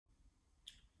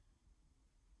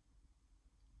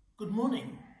Good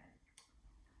morning.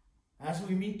 As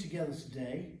we meet together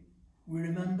today, we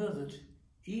remember that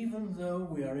even though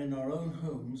we are in our own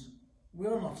homes, we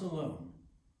are not alone,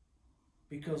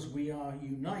 because we are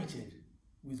united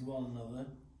with one another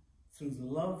through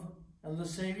the love and the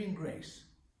saving grace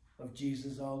of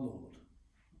Jesus our Lord.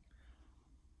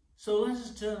 So let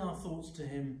us turn our thoughts to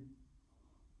him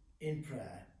in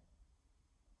prayer.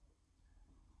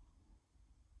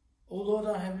 O Lord,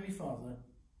 our Heavenly Father,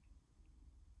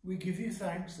 we give you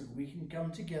thanks that we can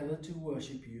come together to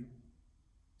worship you,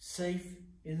 safe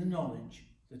in the knowledge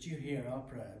that you hear our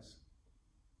prayers.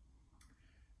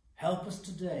 Help us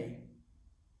today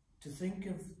to think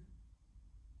of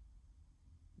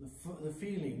the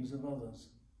feelings of others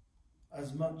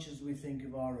as much as we think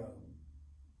of our own.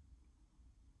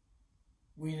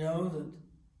 We know that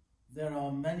there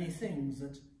are many things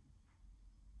that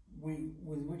with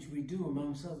which we do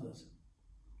amongst others.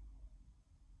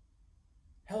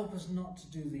 Help us not to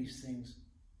do these things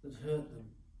that hurt them.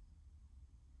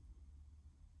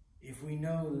 If we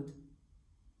know that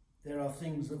there are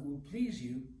things that will please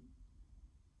you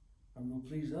and will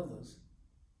please others,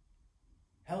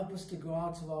 help us to go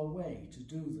out of our way to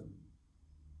do them.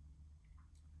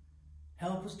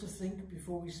 Help us to think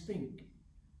before we speak,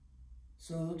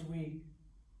 so that we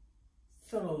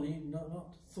thoroughly,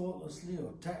 not thoughtlessly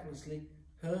or tactlessly,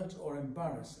 hurt or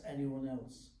embarrass anyone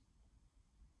else.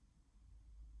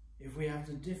 If we have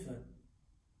to differ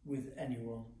with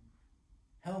anyone,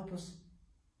 help us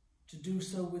to do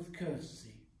so with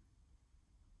courtesy.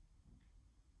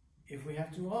 If we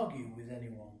have to argue with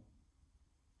anyone,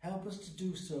 help us to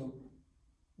do so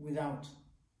without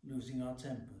losing our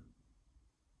temper.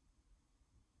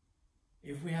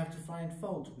 If we have to find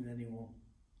fault with anyone,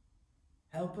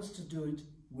 help us to do it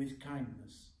with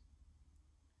kindness.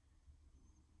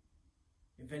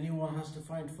 If anyone has to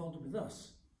find fault with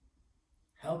us,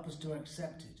 help us to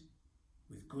accept it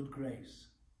with good grace.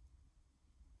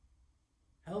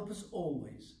 Help us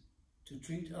always to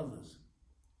treat others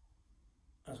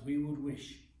as we would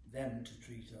wish them to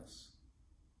treat us.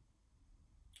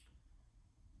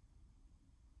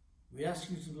 We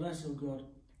ask you to bless, O God,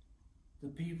 the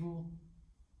people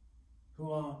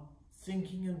who are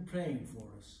thinking and praying for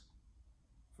us,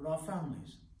 for our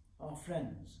families, our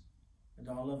friends, and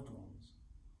our loved ones.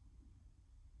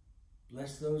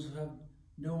 Bless those who have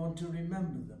no one to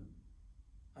remember them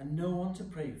and no one to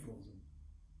pray for them.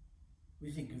 We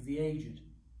think of the aged,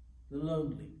 the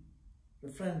lonely, the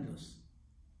friendless,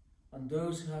 and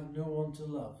those who have no one to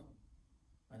love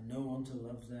and no one to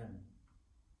love them.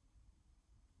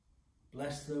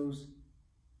 Bless those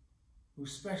who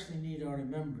especially need our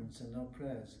remembrance and our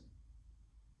prayers.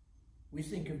 We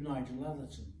think of Nigel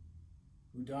Atherton,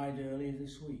 who died earlier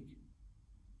this week.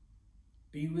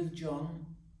 Be with John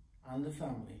and the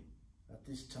family at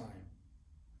this time,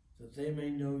 that they may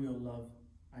know your love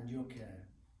and your care.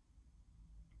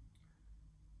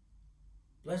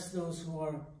 Bless those who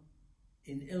are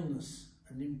in illness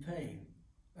and in pain,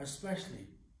 especially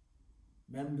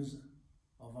members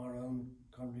of our own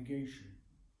congregation.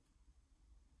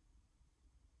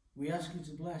 We ask you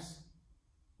to bless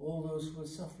all those who are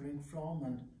suffering from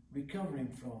and recovering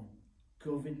from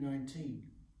COVID-19.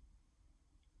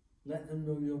 Let them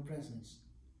know your presence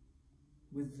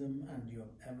with them and your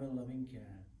ever-loving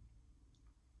care.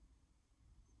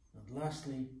 And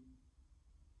lastly,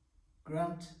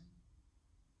 grant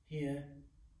here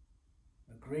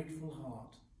a grateful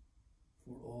heart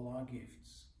for all our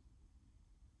gifts,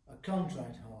 a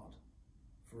contrite heart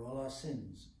for all our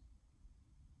sins,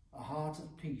 a heart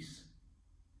at peace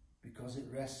because it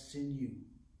rests in you.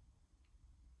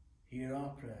 Hear our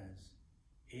prayers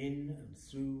in and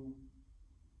through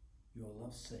your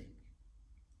love's sake.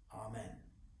 Amen.